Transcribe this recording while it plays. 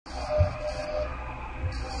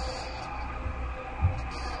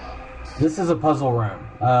this is a puzzle room.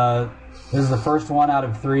 This is the first one out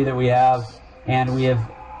of 3 that we have, and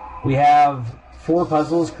we have 4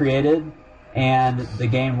 puzzles created, and the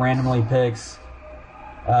game randomly picks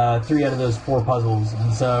 3 out of those 4 puzzles.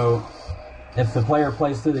 And so if the player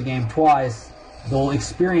plays through the game twice, they'll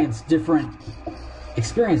experience different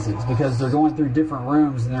experiences because they're going through different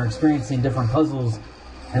rooms and they're experiencing different puzzles,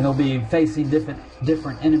 and they'll be facing different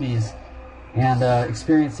enemies and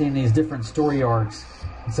experiencing these different story arcs.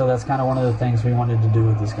 And so that's kind of one of the things we wanted to do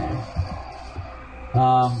with this game.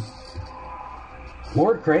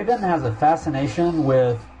 Lord Kraven has a fascination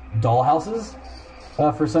with dollhouses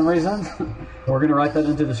for some reason. We're going to write that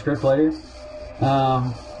into the script later.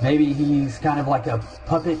 Maybe he's kind of like a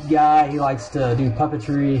puppet guy. He likes to do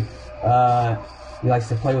puppetry. He likes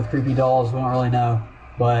to play with creepy dolls. We don't really know.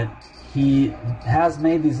 But he has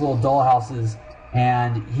made these little dollhouses,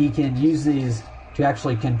 and he can use these to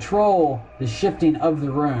actually control the shifting of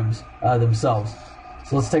the rooms themselves.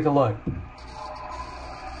 So let's take a look.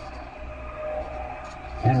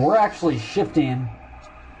 And we're actually shifting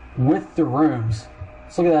with the rooms.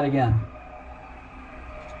 Let's look at that again.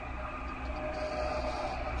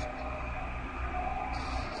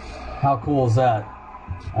 How cool is that?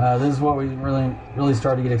 This is what we really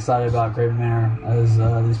started to get excited about Kraven Manor, as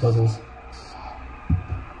these puzzles.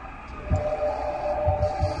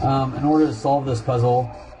 In order to solve this puzzle,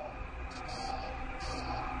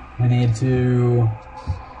 we need to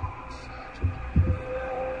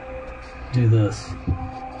do this.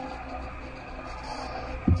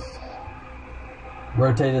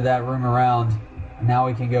 Rotated that room around. Now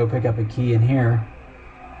we can go pick up a key in here.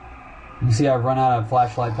 You can see I've run out of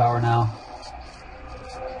flashlight power now.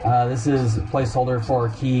 This is a placeholder for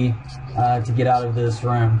a key to get out of this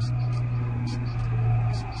room.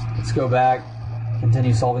 Let's go back,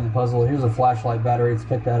 continue solving the puzzle. Here's a flashlight battery. Let's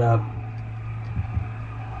pick that up.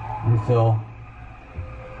 Refill.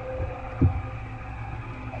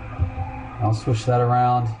 I'll switch that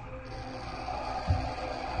around.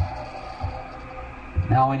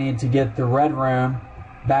 Now we need to get the red room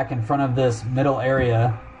back in front of this middle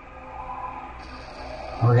area.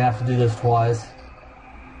 We're going to have to do this twice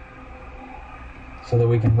so that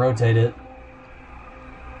we can rotate it.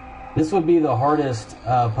 This would be the hardest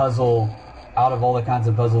puzzle out of all the kinds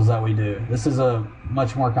of puzzles that we do. This is a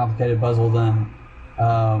much more complicated puzzle than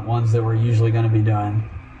ones that we're usually going to be doing.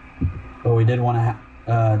 But we did want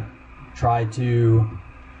to try to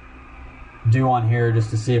do one here just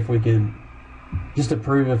to see if we could, just to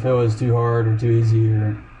prove if it was too hard or too easy,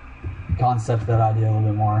 or concept that idea a little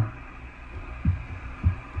bit more.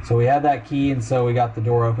 So we had that key, and so we got the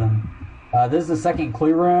door open. This is the second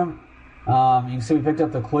clue room. You can see we picked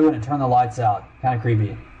up the clue and it turned the lights out. Kind of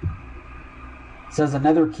creepy. It says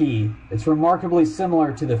another key. It's remarkably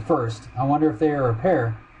similar to the first. I wonder if they are a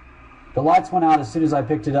pair. The lights went out as soon as I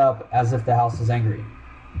picked it up, as if the house is angry.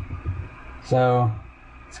 So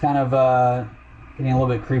it's kind of getting a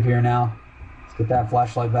little bit creepier now. Let's get that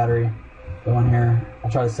flashlight battery going here. I'll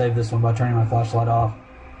try to save this one by turning my flashlight off.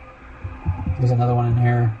 There's another one in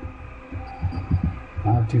here.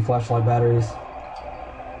 I have 2 flashlight batteries.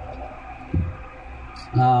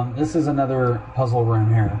 This is another puzzle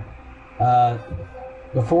room here.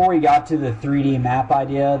 Before we got to the 3D map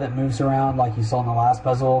idea that moves around like you saw in the last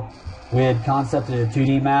puzzle, we had concepted a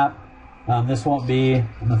 2D map. This won't be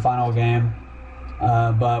in the final game,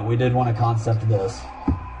 but we did want to concept this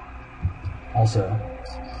also.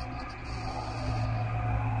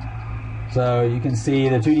 So you can see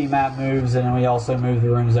the 2D map moves, and then we also move the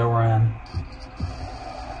rooms that we're in.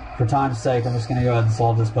 For time's sake, I'm just going to go ahead and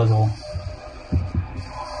solve this puzzle.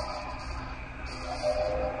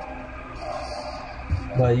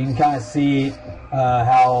 But you can kind of see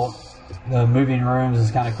how the moving rooms is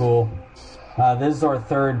kind of cool. This is our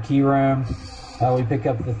 3rd key room. We pick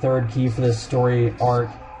up the 3rd key for this story arc.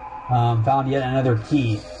 Found yet another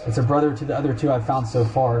key. It's a brother to the other 2 I've found so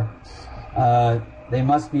far. They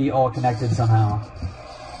must be all connected somehow.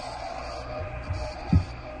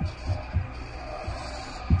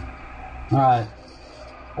 Alright,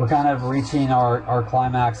 we're kind of reaching our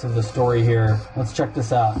climax of the story here. Let's check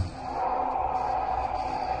this out.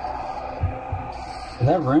 Did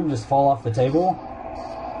that room just fall off the table?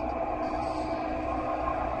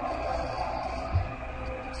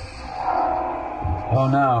 Oh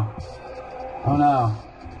no. Oh no.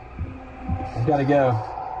 I've got to go.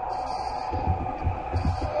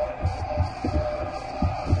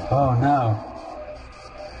 Oh no.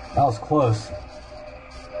 That was close.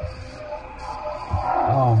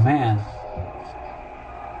 Oh man.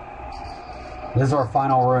 This is our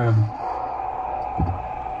final room.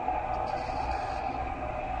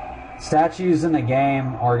 Statues in the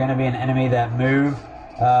game are going to be an enemy that move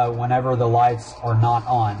whenever the lights are not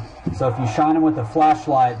on. So if you shine them with a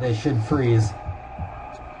flashlight, they should freeze.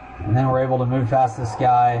 And then we're able to move past this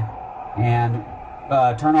guy and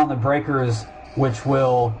turn on the breakers, which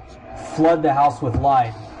will flood the house with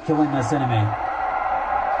light, killing this enemy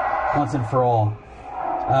once and for all.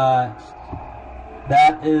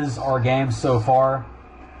 That is our game so far.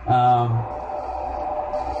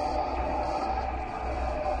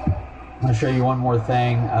 I'm going to show you one more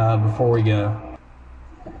thing before we go.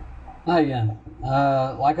 Hi again.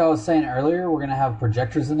 Like I was saying earlier, we're going to have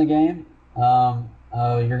projectors in the game.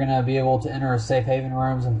 You're going to be able to enter safe haven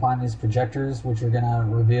rooms and find these projectors, which are going to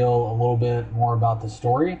reveal a little bit more about the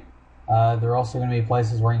story. There are also going to be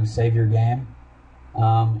places where you can save your game.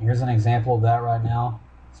 Here's an example of that right now.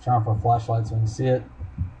 Let's turn off our flashlight so we can see it.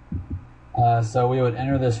 So we would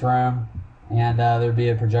enter this room, and there'd be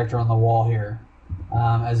a projector on the wall here.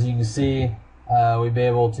 As you can see, we'd be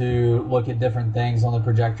able to look at different things on the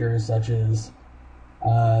projector, such as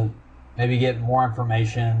maybe get more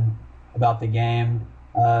information about the game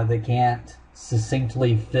that can't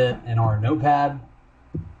succinctly fit in our notepad.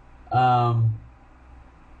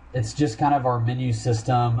 It's just kind of our menu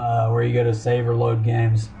system where you go to save or load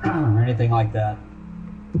games or anything like that.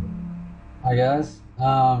 Hi guys,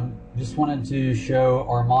 just wanted to show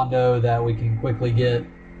Armando that we can quickly get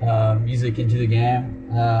music into the game.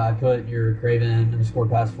 I put your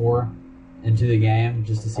Kraven_Pass4 into the game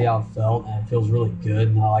just to see how it felt, and it feels really good,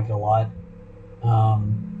 and I like it a lot.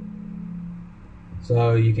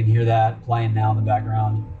 So you can hear that playing now in the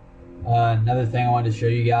background. Another thing I wanted to show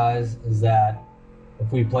you guys is that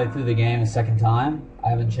if we play through the game a second time, I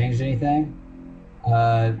haven't changed anything.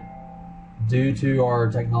 Due to our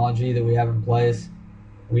technology that we have in place,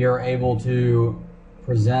 we are able to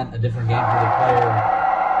present a different game to the player.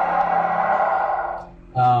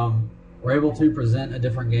 We're able to present a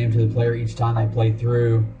different game to the player each time they play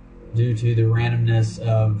through due to the randomness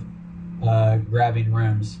of grabbing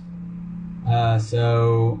rooms.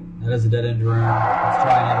 So that is a dead end room. Let's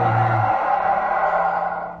try another one here.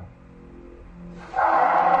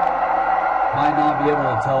 Might not be able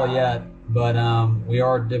to tell yet, but we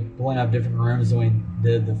are pulling up different rooms than we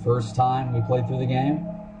did the first time we played through the game.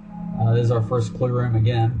 This is our first clue room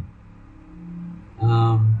again.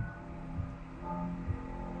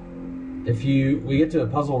 If we get to a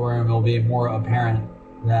puzzle room, it'll be more apparent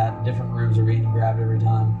that different rooms are being grabbed every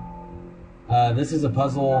time. This is a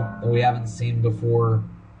puzzle that we haven't seen before,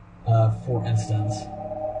 for instance.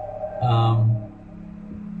 I'll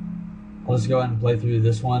just go ahead and play through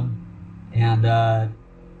this one, and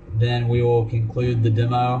then we will conclude the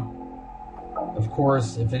demo. Of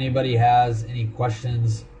course, if anybody has any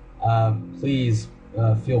questions, please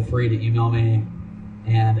feel free to email me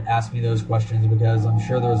and ask me those questions, because I'm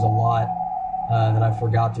sure there's a lot that I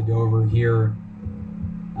forgot to go over here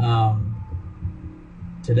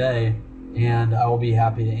today, and I will be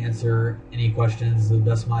happy to answer any questions to the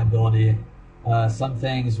best of my ability. Some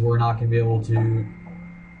things we're not going to be able to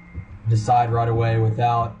decide right away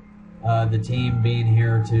without the team being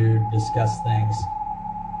here to discuss things.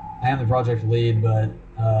 I am the project lead, but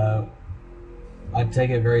I take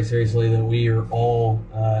it very seriously that we are all,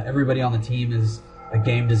 everybody on the team is a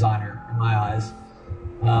game designer in my eyes.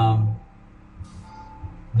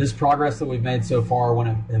 This progress that we've made so far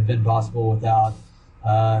wouldn't have been possible without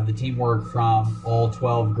the teamwork from all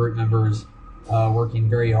 12 group members working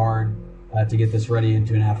very hard to get this ready in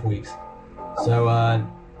 2.5 weeks. So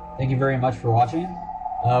thank you very much for watching.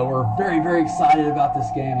 We're very, very excited about this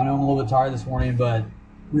game. I know I'm a little bit tired this morning, but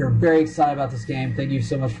we are very excited about this game. Thank you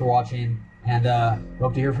so much for watching, and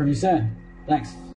hope to hear from you soon. Thanks.